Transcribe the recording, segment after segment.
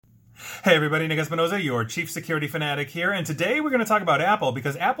Hey everybody, Nick Espinosa, your Chief Security Fanatic here, and today we're going to talk about Apple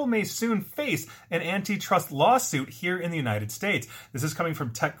because Apple may soon face an antitrust lawsuit here in the United States. This is coming from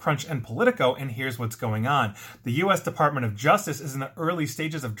TechCrunch and Politico, and here's what's going on. The U.S. Department of Justice is in the early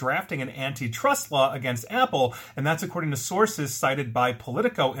stages of drafting an antitrust law against Apple, and that's according to sources cited by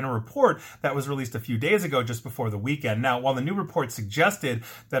Politico in a report that was released a few days ago just before the weekend. Now, while the new report suggested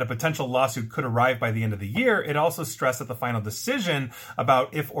that a potential lawsuit could arrive by the end of the year, it also stressed that the final decision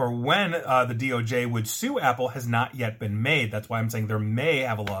about if or when the DOJ would sue Apple has not yet been made. That's why I'm saying there may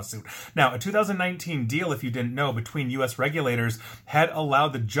have a lawsuit. Now, a 2019 deal, if you didn't know, between U.S. regulators had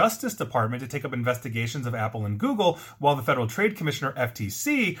allowed the Justice Department to take up investigations of Apple and Google, while the Federal Trade Commissioner,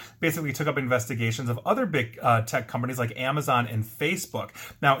 FTC, basically took up investigations of other big tech companies like Amazon and Facebook.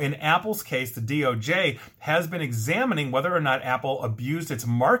 Now, in Apple's case, the DOJ has been examining whether or not Apple abused its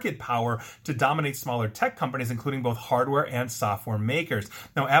market power to dominate smaller tech companies, including both hardware and software makers.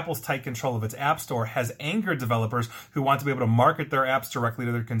 Now, Apple's tight control of its App Store has angered developers who want to be able to market their apps directly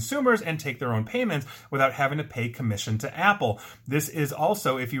to their consumers and take their own payments without having to pay commission to Apple. This is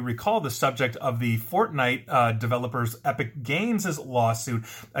also, if you recall, the subject of the Fortnite developers Epic Games' lawsuit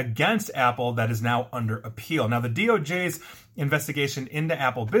against Apple that is now under appeal. Now, the DOJ's investigation into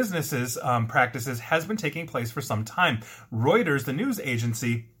Apple businesses practices has been taking place for some time. Reuters, the news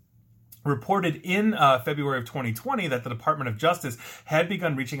agency, reported in February of 2020 that the Department of Justice had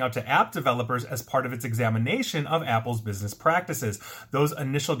begun reaching out to app developers as part of its examination of Apple's business practices. Those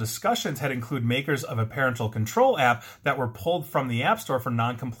initial discussions had included makers of a parental control app that were pulled from the App Store for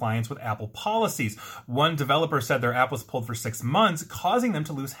non-compliance with Apple policies. One developer said their app was pulled for 6 months, causing them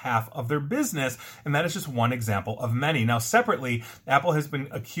to lose half of their business, and that is just one example of many. Now, separately, Apple has been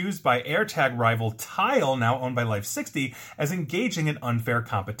accused by AirTag rival Tile, now owned by Life60, as engaging in unfair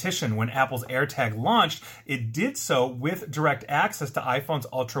competition. When Apple's AirTag launched, it did so with direct access to iPhone's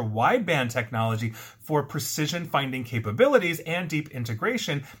ultra-wideband technology for precision finding capabilities and deep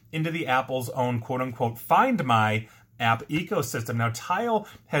integration into the Apple's own quote-unquote Find My app ecosystem. Now, Tile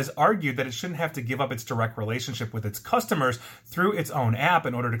has argued that it shouldn't have to give up its direct relationship with its customers through its own app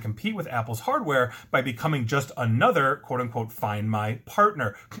in order to compete with Apple's hardware by becoming just another quote-unquote Find My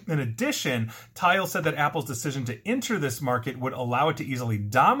partner. In addition, Tile said that Apple's decision to enter this market would allow it to easily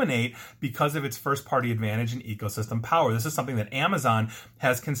dominate because of its first-party advantage and ecosystem power. This is something that Amazon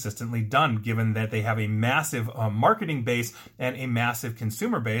has consistently done, given that they have a massive marketing base and a massive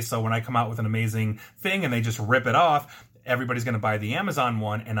consumer base. So when I come out with an amazing thing and they just rip it off, everybody's going to buy the Amazon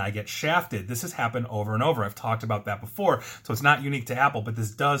one and I get shafted. This has happened over and over. I've talked about that before. So it's not unique to Apple, but this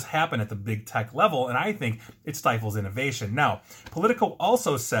does happen at the big tech level, and I think it stifles innovation. Now, Politico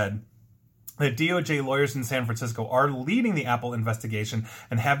also said that DOJ lawyers in San Francisco are leading the Apple investigation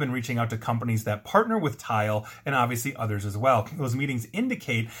and have been reaching out to companies that partner with Tile and obviously others as well. Those meetings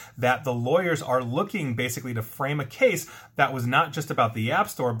indicate that the lawyers are looking basically to frame a case that was not just about the App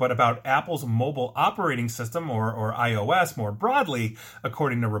Store, but about Apple's mobile operating system or iOS more broadly,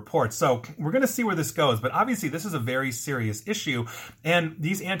 according to reports. So we're going to see where this goes, but obviously this is a very serious issue, and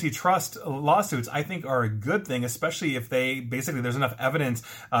these antitrust lawsuits I think are a good thing, especially if there's enough evidence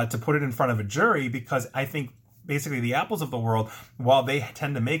to put it in front of a jury, because I think basically the Apples of the world, while they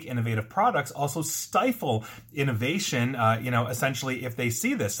tend to make innovative products, also stifle innovation, essentially if they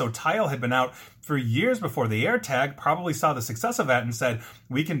see this. So Tile had been out for years before the AirTag, probably saw the success of that and said,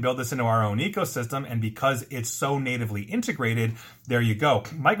 we can build this into our own ecosystem, and because it's so natively integrated, there you go.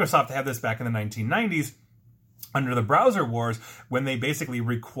 Microsoft had this back in the 1990s. Under the browser wars, when they basically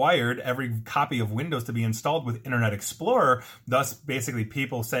required every copy of Windows to be installed with Internet Explorer, thus basically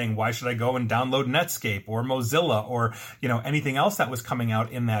people saying, why should I go and download Netscape or Mozilla or, anything else that was coming out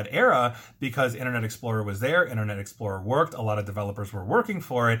in that era, because Internet Explorer was there, Internet Explorer worked, a lot of developers were working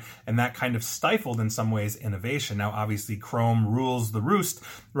for it, and that kind of stifled in some ways innovation. Now, obviously, Chrome rules the roost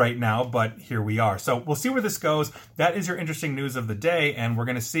right now, but here we are. So we'll see where this goes. That is your interesting news of the day, and we're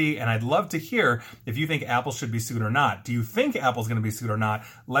going to see, and I'd love to hear if you think Apple should be sued or not. Do you think Apple's going to be sued or not?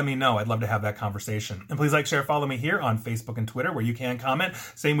 Let me know. I'd love to have that conversation. And please like, share, follow me here on Facebook and Twitter where you can comment.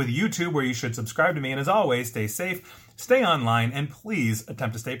 Same with YouTube where you should subscribe to me. And as always, stay safe, stay online, and please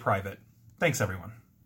attempt to stay private. Thanks, everyone.